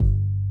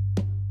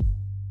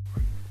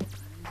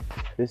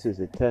This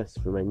is a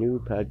test for my new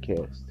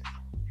podcast.